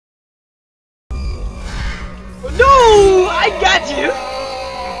I got you!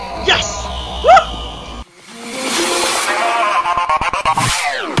 Yes! Woo!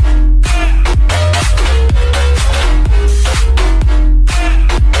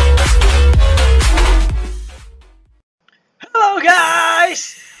 Hello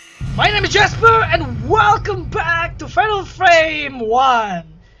guys! My name is Jasper and welcome back to Fatal Frame 1.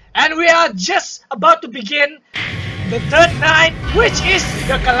 And we are just about to begin the third night, which is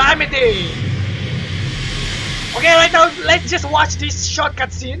the Calamity. Okay, right now let's just watch this short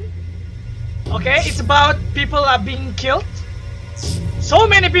cutscene. Okay, it's about people are being killed. So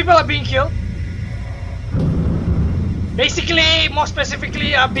many people are being killed. Basically, more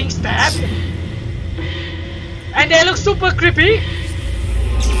specifically, are being stabbed. And they look super creepy.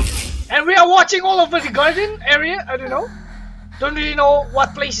 And we are watching all over the garden area. I don't know. Don't really know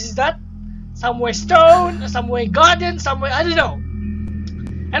what place is that. Somewhere stone, somewhere garden, somewhere I don't know.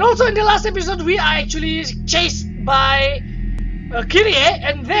 And also in the last episode we are actually chased by Kyrie,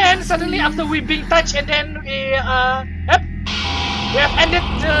 and then suddenly after we being touched, and then we have ended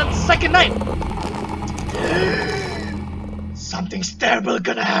the second night. Something's terrible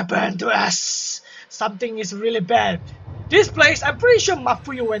gonna happen to us. Something is really bad. This place, I'm pretty sure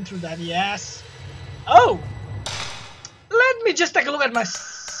Mafuyu went through that, yes. Oh! Let me just take a look at my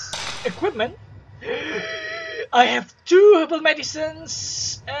equipment. I have 2 herbal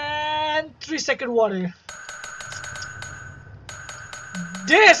medicines and 3 sacred water.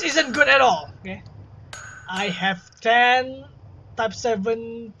 This isn't good at all, okay? I have 10 type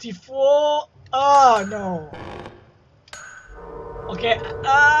 74. Oh no. Okay,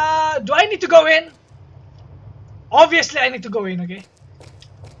 do I need to go in? Obviously I need to go in, okay?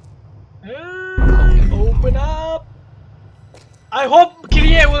 Open up. I hope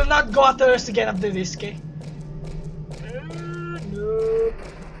Kyrie will not go after us again after this, okay? No.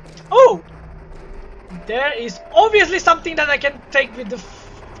 Oh! There is obviously something that I can take with the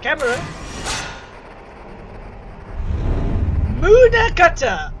camera.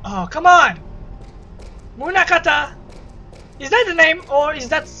 Munakata! Oh, come on! Munakata! Is that the name or is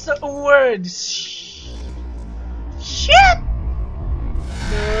that a word? Shit!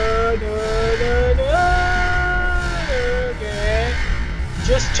 No. Okay.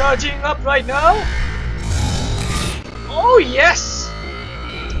 Just charging up right now. Oh yes!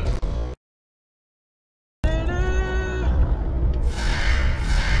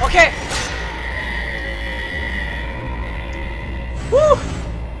 Okay. Woo!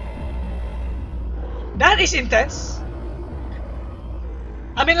 That is intense.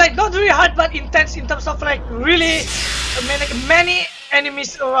 I mean, like, not really hard, but intense in terms of like really many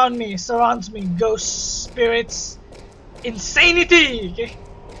enemies around me, surrounds me, ghosts, spirits, insanity. Okay.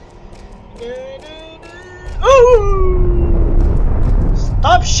 Ooh!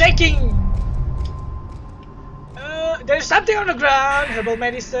 Stop shaking. There's something on the ground. Herbal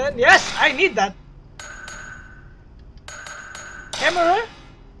medicine. Yes, I need that. Camera.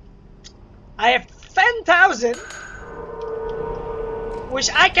 I have 10,000. Which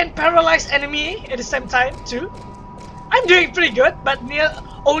I can paralyze enemy at the same time too. I'm doing pretty good, but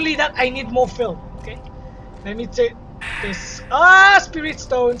only that I need more film. Okay. Let me take this. Spirit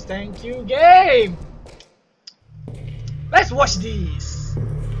stones. Thank you, game. Let's watch these.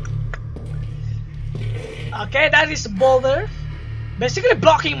 Okay, that is a boulder. Basically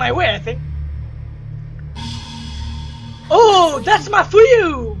blocking my way, I think. Oh, that's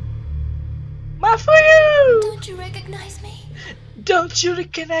Mafuyu! Mafuyu! Don't you recognize me? Don't you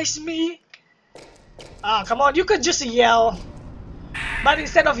recognize me? Ah, come on, you could just yell. But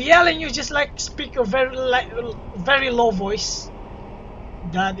instead of yelling, you just like speak a very low voice.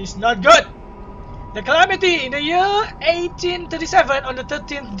 That is not good. The Calamity. In the year 1837, on the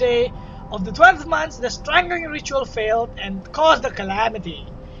 13th day of the 12th month, the strangling ritual failed and caused the Calamity.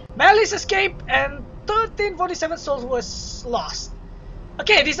 Malice escaped and 1347 souls was lost.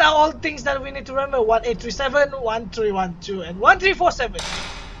 Okay, these are all things that we need to remember. 1837, 1312, and 1347.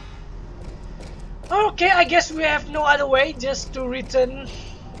 Okay, I guess we have no other way just to return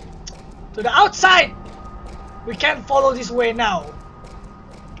to the outside. We can't follow this way now.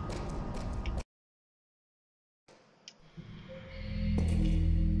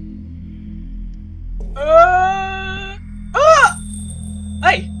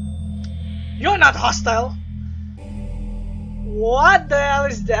 Hey! You're not hostile. What the hell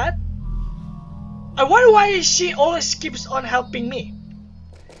is that? I wonder why she always keeps on helping me.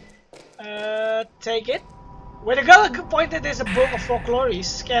 Take it. Where the girl pointed, there's a book of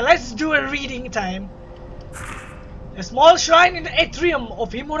folklores. Okay, let's do a reading time. A small shrine in the atrium of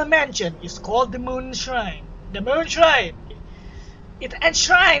Himura Mansion is called the Moon Shrine. The Moon Shrine. It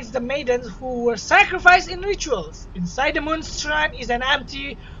enshrines the maidens who were sacrificed in rituals. Inside the moon's shrine is an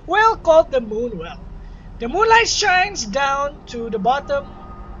empty well called the Moon Well. The moonlight shines down to the bottom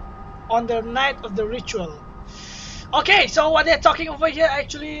on the night of the ritual. Okay, so what they're talking over here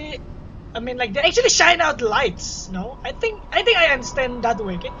actually, I mean, like, they actually shine out lights. No, I think I understand that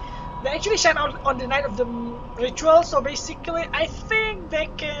way. Okay, they actually shine out on the night of the ritual. So basically, I think they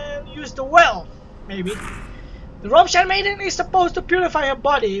can use the well, maybe. The Robeshan maiden is supposed to purify her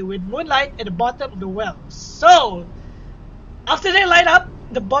body with moonlight at the bottom of the well. So after they light up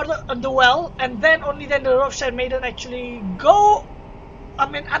the bottom of the well, and then only then the Robeshan maiden actually go, I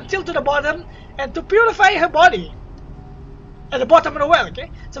mean, until to the bottom and to purify her body at the bottom of the well.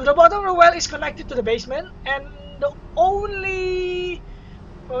 Okay, so the bottom of the well is connected to the basement, and only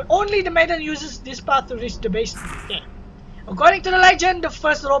the maiden uses this path to reach the basement. Okay. According to the legend, the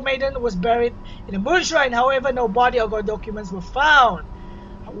first robe maiden was buried in the moon shrine. However, no body or god documents were found.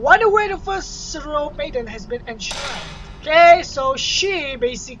 I wonder where the first robe maiden has been enshrined. Okay, so she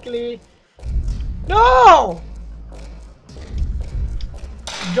basically... No!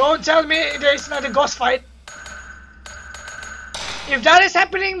 Don't tell me there is not a ghost fight. If that is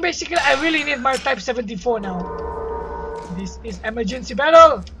happening, basically I really need my Type 74 now. This is emergency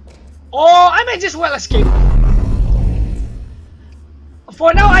battle. Or I may just well escape.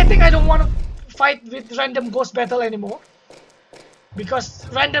 For now, I think I don't want to fight with random ghost battle anymore, because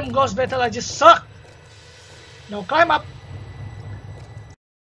random ghost battle I just suck. Now climb up.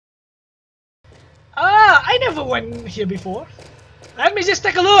 Ah, I never went here before. Let me just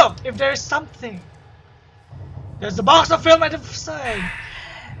take a look if there is something. There's the box of film at the side.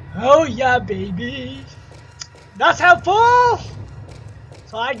 Oh yeah, baby. That's helpful.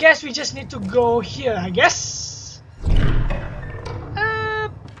 So I guess we just need to go here, I guess.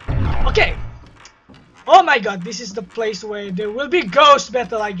 Okay. Oh my god, this is the place where there will be ghost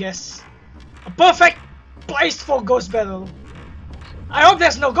battle, I guess. A perfect place for ghost battle. I hope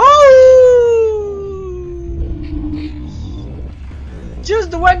there's no ghost.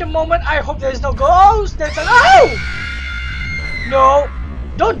 Just the random moment I hope there's no ghost. There's an oh! No.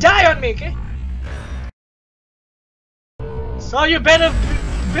 Don't die on me, okay? So you better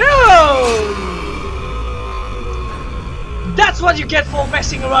build. That's what you get for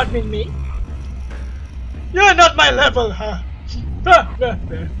messing around with me. You're not my level, huh?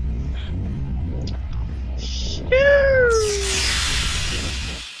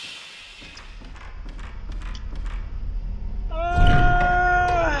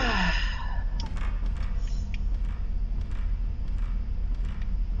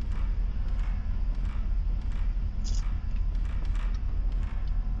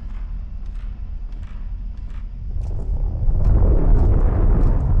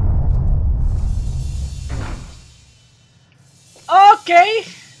 Okay,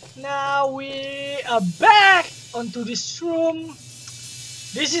 now we are back onto this room.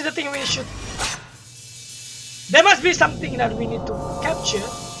 This is the thing we should... There must be something that we need to capture.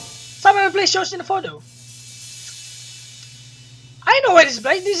 Some of the place shows in the photo. I know where this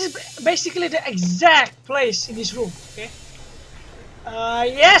place. This is basically the exact place in this room. Okay.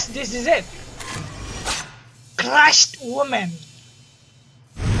 Yes, this is it. Crushed woman.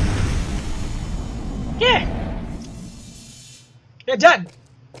 Yeah. We're done.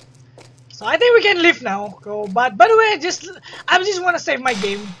 So I think we can leave now. Go. But by the way, I just want to save my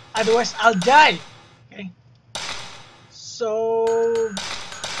game. Otherwise, I'll die. Okay. So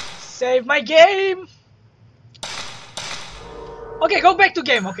save my game. Okay, go back to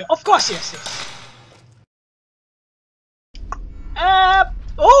game. Okay, of course, yes.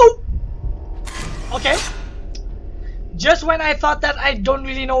 Oh. Okay. Just when I thought that I don't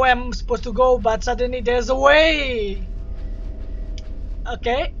really know where I'm supposed to go, but suddenly there's a way.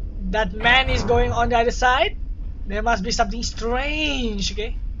 Okay, that man is going on the other side. There must be something strange,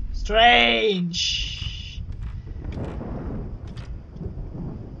 okay? Strange.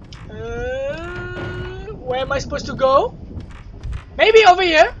 Where am I supposed to go? Maybe over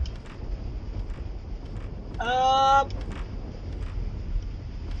here?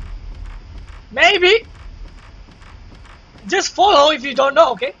 Maybe. Just follow if you don't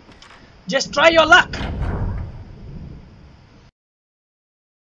know, okay? Just try your luck.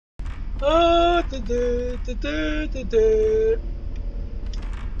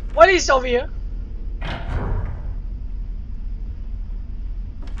 What is over here?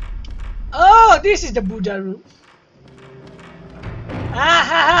 Oh, this is the Buddha room. Ah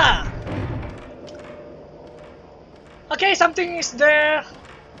ha ha. Okay, something is there.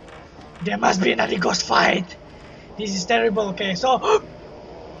 There must be another ghost fight. This is terrible. Okay, so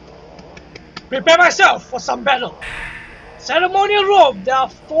prepare myself for some battle. Ceremonial robe. There are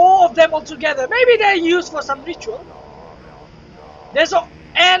 4 of them altogether. Maybe they're used for some ritual. There's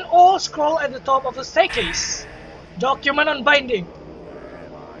an old scroll at the top of the staircase. Document on binding.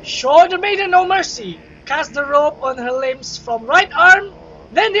 Show the maiden no mercy. Cast the rope on her limbs from right arm,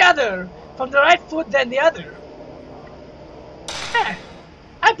 then the other. From the right foot, then the other.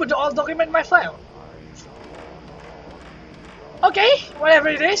 I put the old document in my file. Okay, whatever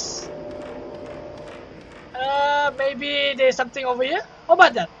it is. Maybe there's something over here. How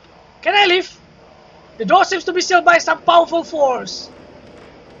about that? Can I leave? The door seems to be sealed by some powerful force.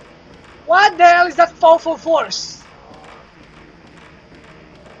 What the hell is that powerful force?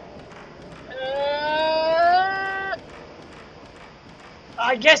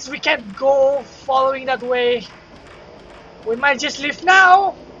 I guess we can't go following that way. We might just leave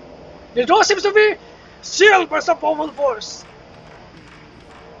now. The door seems to be sealed by some powerful force.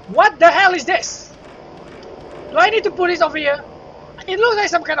 What the hell is this? Do I need to put this over here? It looks like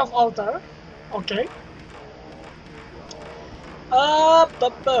some kind of altar. Okay.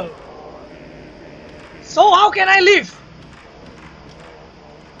 So how can I leave?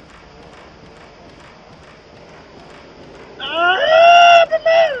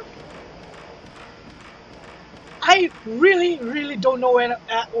 I really don't know where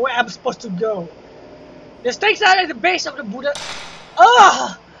I'm supposed to go. The stakes are at the base of the Buddha.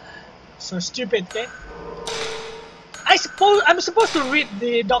 Ah, so stupid, okay? I'm supposed to read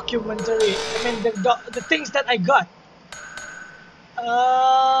the documentary. I mean the things that I got.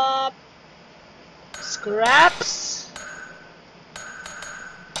 Scraps.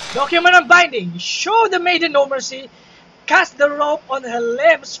 Document on binding. Show the maiden no mercy. Cast the rope on her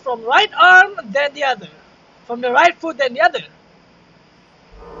limbs from right arm, then the other. From the right foot, then the other.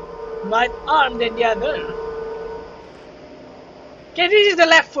 Right arm, then the other. Okay, this is the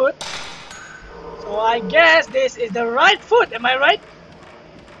left foot. So I guess this is the right foot. Am I right?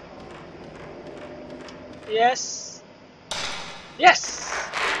 Yes. Yes.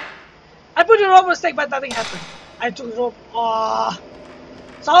 I put the rope on the stake, but nothing happened. I took the rope.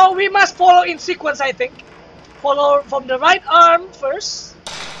 So we must follow in sequence, I think. Follow from the right arm first.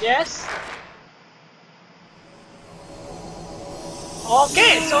 Yes.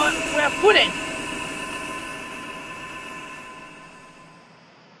 Okay, so we have put it.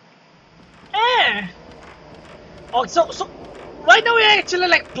 Oh, so right now we're actually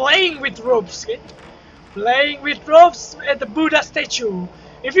like playing with ropes, okay? Playing with ropes at the Buddha statue.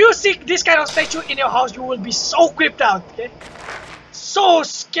 If you see this kind of statue in your house, you will be so creeped out, okay? So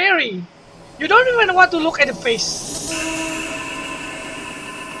scary. You don't even want to look at the face.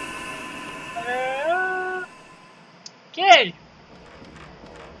 Okay.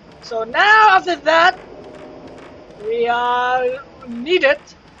 So now after that, we are needed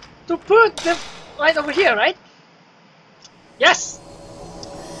to put the right over here, right? Yes.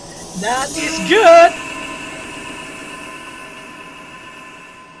 That is good.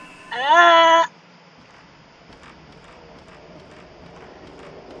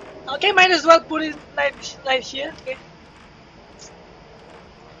 Okay, might as well put it right here. Okay.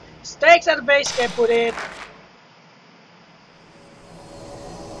 Stakes at the base. Okay, put it.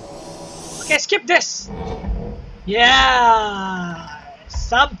 Okay, skip this. Yeah,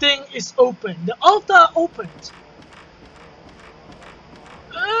 something is open. The altar opened.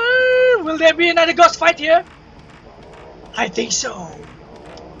 Will there be another ghost fight here? I think so.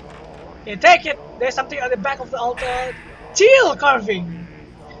 Okay, take it. There's something at the back of the altar. Teal carving.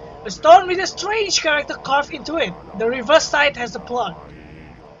 A stone with a strange character carved into it. The reverse side has the plot.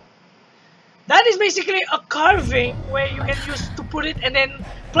 That is basically a carving where you can use to put it and then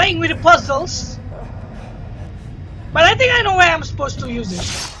playing with the puzzles. But I think I know where I'm supposed to use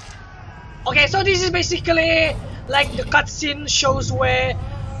it. Okay, so this is basically like the cutscene shows where,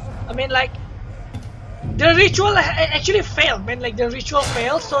 I mean, like the ritual actually failed. Man, like the ritual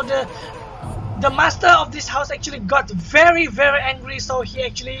failed, so the master of this house actually got very angry. So he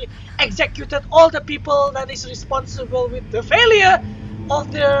actually executed all the people that is responsible with the failure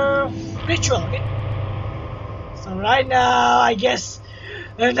of the ritual. Okay? So right now, I guess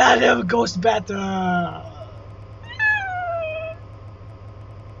another ghost battle.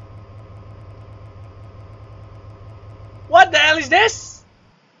 What the hell is this?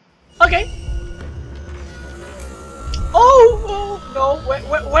 Okay. Oh no!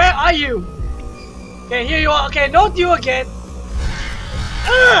 Where are you? Okay, here you are. Okay, not you again.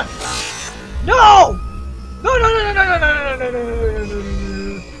 No!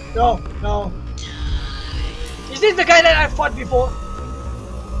 No. Is this the guy that I fought before?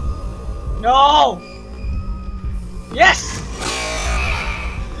 No. Yes.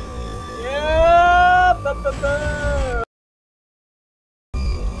 Yeah.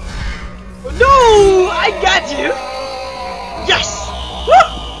 No! I got you! Yes! Woo!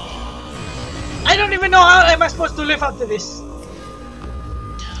 I don't even know how am I supposed to live after this.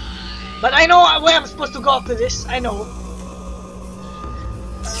 But I know where I'm supposed to go after this. I know.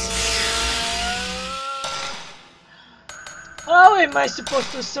 How am I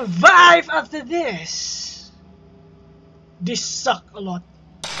supposed to survive after this? This sucks a lot.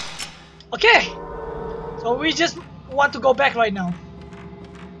 Okay! So we just want to go back right now.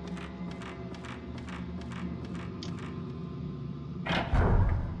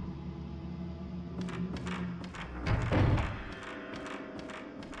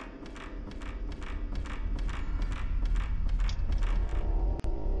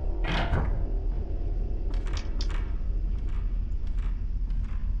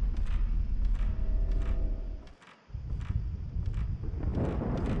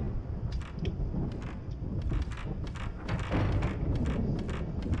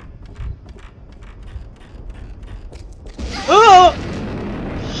 Oh!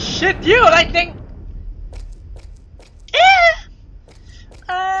 Shit you, lightning!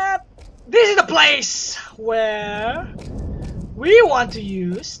 This is the place where we want to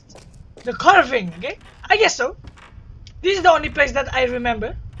use the carving, okay? I guess so. This is the only place that I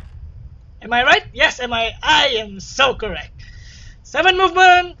remember. Am I right? Yes, I am so correct. 7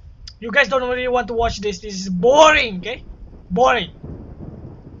 movement. You guys don't really want to watch this. This is boring, okay? Boring.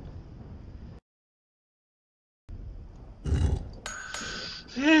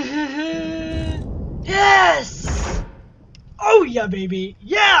 Yes! Oh yeah, baby.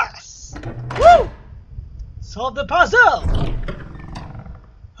 Yes! Woo! Solve the puzzle.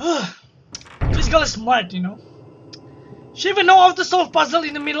 This girl is smart, you know. She even know how to solve puzzle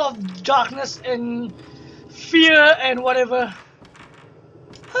in the middle of darkness and fear and whatever.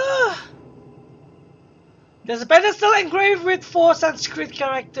 There's a pedestal engraved with 4 Sanskrit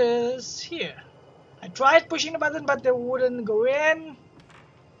characters here. I tried pushing the button, but they wouldn't go in.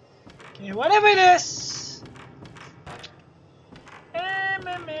 Okay, whatever it is.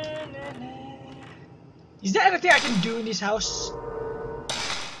 Is there anything I can do in this house?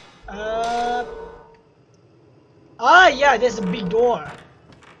 Yeah, there's a big door.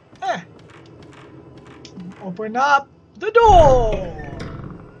 Open up the door.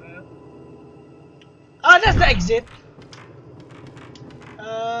 That's the exit.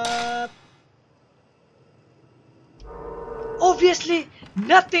 Obviously,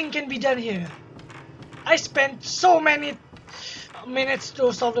 nothing can be done here. I spent so many minutes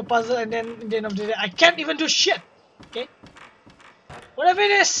to solve the puzzle, and then at the end of the day, I can't even do shit. Okay? Whatever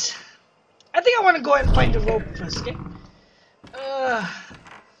it is, I think I want to go and find the rope first, okay?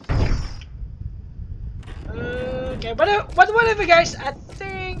 Okay, but whatever, guys. I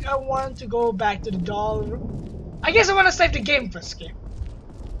think I want to go back to the doll room. I guess I want to save the game first, okay?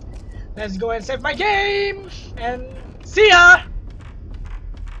 Let's go and save my game, and see ya!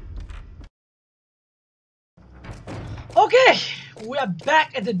 Okay, we are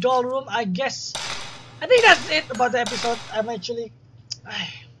back at the doll room. I think that's it about the episode.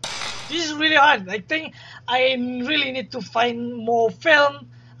 This is really hard. I think I really need to find more film,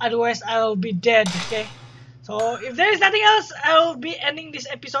 otherwise I'll be dead, okay? So if there is nothing else, I'll be ending this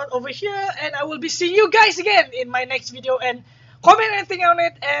episode over here, and I will be seeing you guys again in my next video. And comment anything on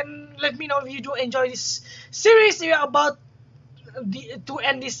it, and let me know if you do enjoy this series. We are about to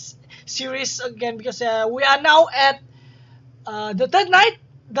end this series again, because we are now at the 3rd night.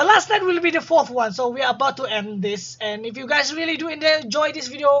 The last night will be the 4th one, so we are about to end this. And if you guys really do enjoy this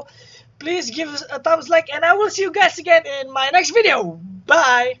video, please give us a thumbs like, and I will see you guys again in my next video.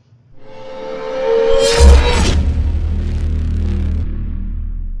 Bye!